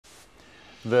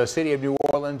The city of New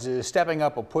Orleans is stepping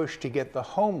up a push to get the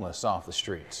homeless off the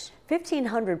streets.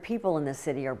 1,500 people in the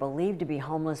city are believed to be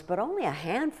homeless, but only a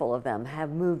handful of them have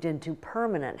moved into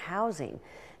permanent housing.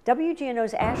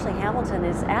 WGNO's Ashley Hamilton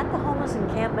is at the homeless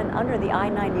encampment under the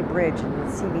I-90 bridge in the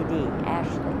CBD.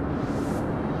 Ashley.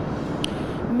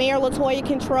 Mayor LaToya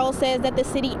Cantrell says that the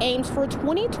city aims for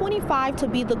 2025 to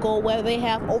be the goal, where they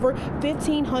have over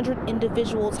 1,500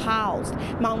 individuals housed.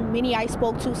 Many I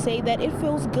spoke to say that it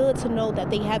feels good to know that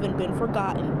they haven't been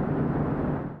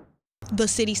forgotten. The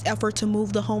city's effort to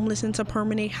move the homeless into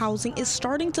permanent housing is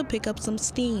starting to pick up some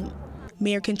steam.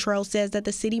 Mayor Cantrell says that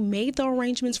the city made the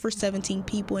arrangements for 17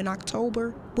 people in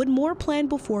October, with more planned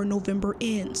before November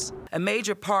ends. A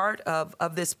major part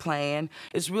of this plan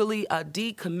is really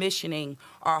decommissioning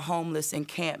our homeless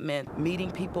encampment,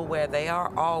 meeting people where they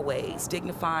are always,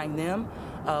 dignifying them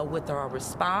with our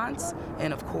response,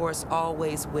 and of course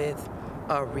always with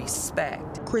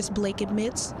respect. Chris Blake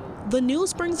admits the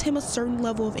news brings him a certain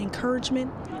level of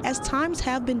encouragement, as times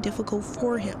have been difficult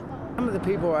for him. Some of the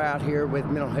people are out here with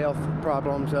mental health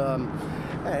problems.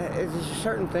 There's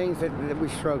certain things that we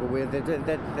struggle with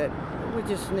that we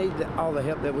just need all the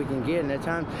help that we can get. And at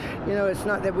times, you know, it's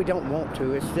not that we don't want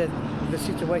to, it's that the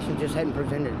situation just hadn't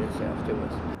presented itself to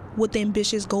us. With the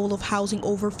ambitious goal of housing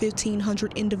over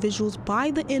 1,500 individuals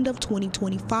by the end of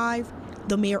 2025,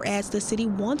 the mayor adds the city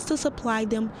wants to supply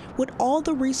them with all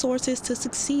the resources to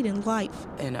succeed in life.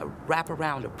 And a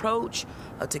wraparound approach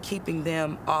to keeping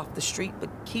them off the street, but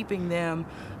keeping them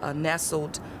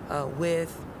nestled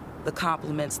with the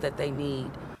complements that they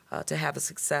need to have a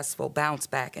successful bounce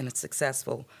back and a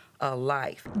successful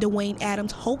life. Dwayne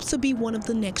Adams hopes to be one of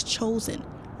the next chosen,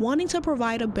 wanting to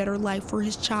provide a better life for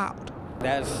his child.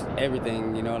 That's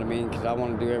everything, you know what I mean? Because I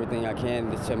want to do everything I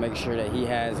can to make sure that he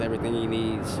has everything he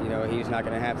needs. You know, he's not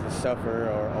going to have to suffer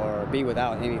or be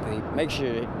without anything. Make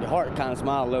sure your heart kind of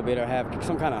smile a little bit or have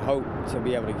some kind of hope to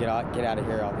be able to get out of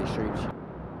here off these streets.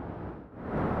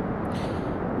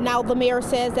 Now, the mayor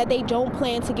says that they don't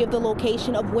plan to give the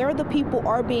location of where the people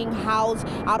are being housed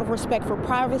out of respect for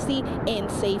privacy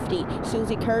and safety.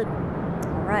 Susie Kurt.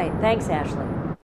 All right. Thanks, Ashley.